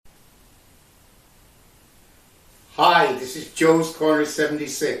Hi, this is Joe's Corner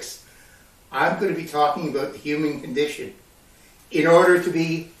 76. I'm going to be talking about the human condition. In order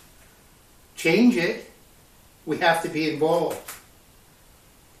to change it, we have to be involved.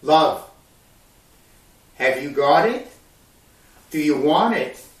 Love. Have you got it? Do you want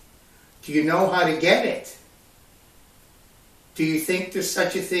it? Do you know how to get it? Do you think there's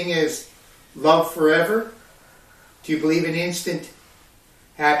such a thing as love forever? Do you believe in instant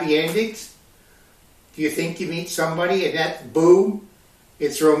happy endings? Do you think you meet somebody and that, boom,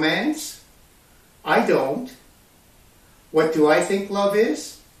 it's romance? I don't. What do I think love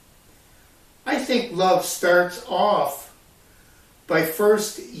is? I think love starts off by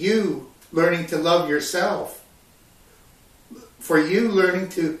first you learning to love yourself. For you learning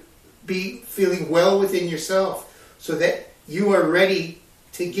to be feeling well within yourself so that you are ready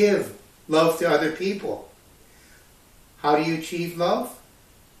to give love to other people. How do you achieve love?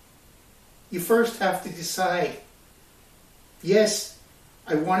 You first have to decide, yes,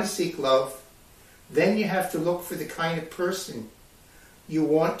 I want to seek love. Then you have to look for the kind of person you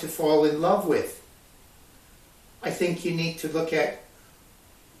want to fall in love with. I think you need to look at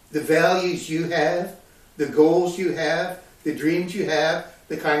the values you have, the goals you have, the dreams you have,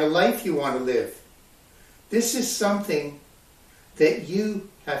 the kind of life you want to live. This is something that you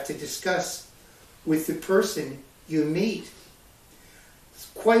have to discuss with the person you meet.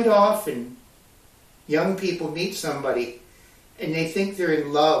 Quite often, young people meet somebody and they think they're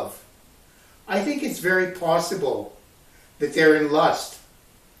in love. I think it's very possible that they're in lust.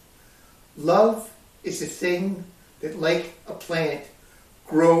 Love is a thing that, like a plant,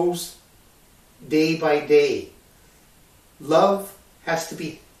 grows day by day. Love has to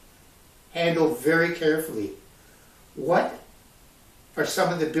be handled very carefully. What are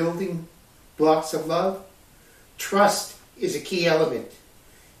some of the building blocks of love? Trust is a key element.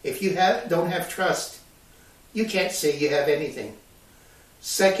 If you don't have trust, you can't say you have anything.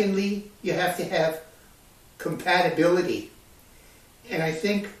 Secondly, you have to have compatibility. And I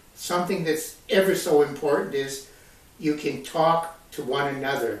think something that's ever so important is you can talk to one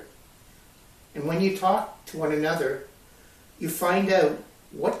another. And when you talk to one another, you find out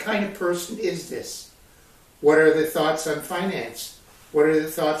what kind of person is this? What are the thoughts on finance? What are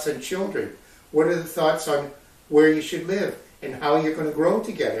the thoughts on children? What are the thoughts on where you should live and how you're going to grow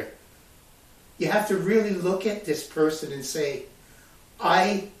together? You have to really look at this person and say,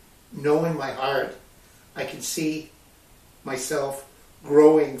 I know in my heart I can see myself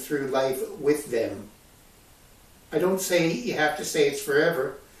growing through life with them. I don't say you have to say it's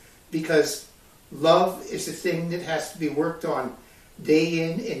forever, because love is a thing that has to be worked on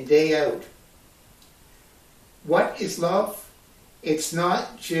day in and day out. What is love? It's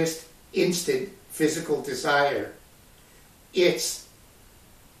not just instant physical desire. It's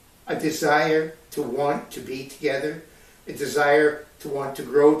a desire to want to be together, a desire to want to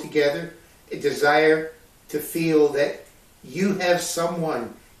grow together, a desire to feel that you have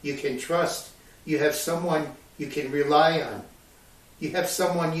someone you can trust, you have someone you can rely on, you have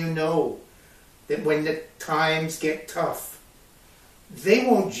someone you know that when the times get tough, they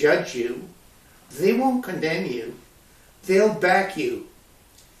won't judge you, they won't condemn you, they'll back you,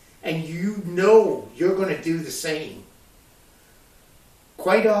 and you know you're going to do the same.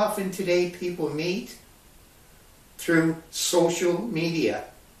 Quite often today people meet through social media,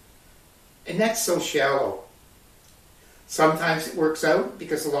 and that's so shallow. Sometimes it works out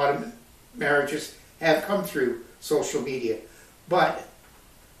because a lot of marriages have come through social media, but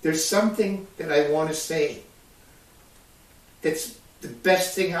there's something that I want to say that's the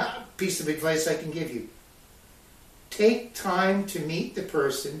best piece of advice I can give you. Take time to meet the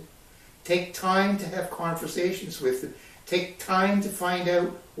person, take time to have conversations with them, take time to find out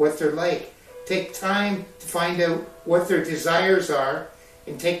what they're like, take time to find out what their desires are,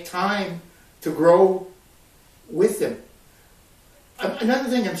 and take time to grow with them. Another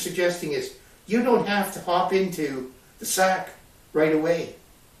thing I'm suggesting is you don't have to hop into the sack right away.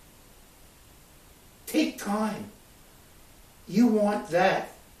 Take time. You want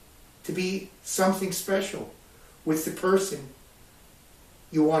that to be something special with the person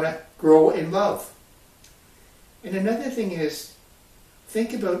you want to grow in love. And another thing is,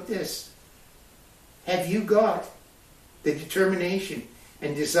 think about this. Have you got the determination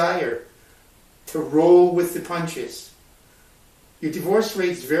and desire to roll with the punches? Your divorce rate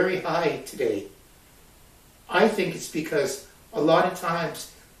is very high today. I think it's because a lot of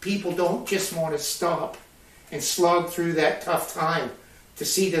times people don't just want to stop and slog through that tough time to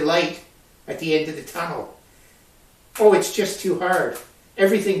see the light at the end of the tunnel. Oh, it's just too hard.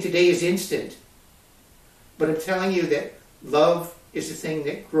 Everything today is instant. But I'm telling you that love is a thing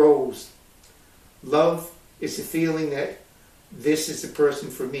that grows. Love is the feeling that this is the person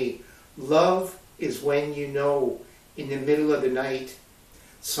for me. Love is when you know in the middle of the night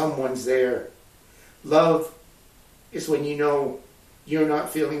someone's there. Love is when you know you're not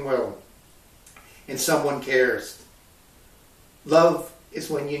feeling well and someone cares. Love is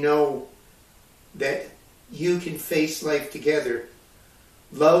when you know that you can face life together.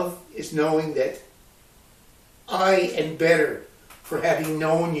 Love is knowing that I am better for having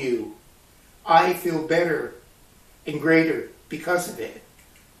known you. I feel better and greater because of it.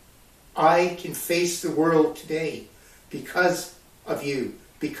 I can face the world today because of you,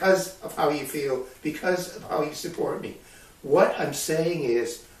 because of how you feel, because of how you support me. What I'm saying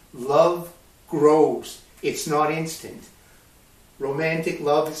is love grows. It's not instant. Romantic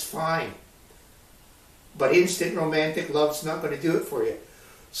love is fine. But instant romantic love's not going to do it for you.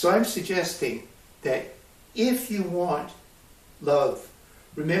 So I'm suggesting that if you want love,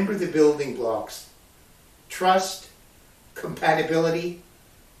 remember the building blocks. Trust, compatibility,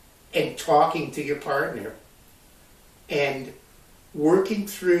 and talking to your partner. And working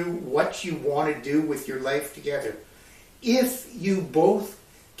through what you want to do with your life together. If you both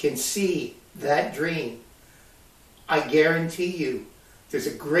can see that dream, I guarantee you there's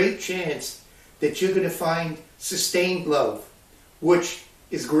a great chance that you're going to find sustained love, which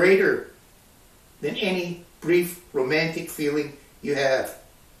is greater than any brief romantic feeling you have.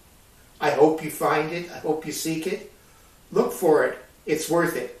 I hope you find it. I hope you seek it. Look for it. It's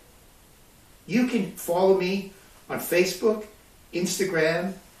worth it. You can follow me on Facebook,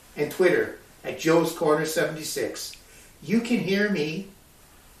 Instagram, and Twitter at Joe's Corner 76. You can hear me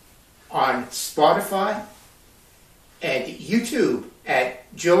on Spotify and YouTube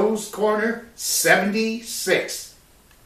at Joe's Corner 76.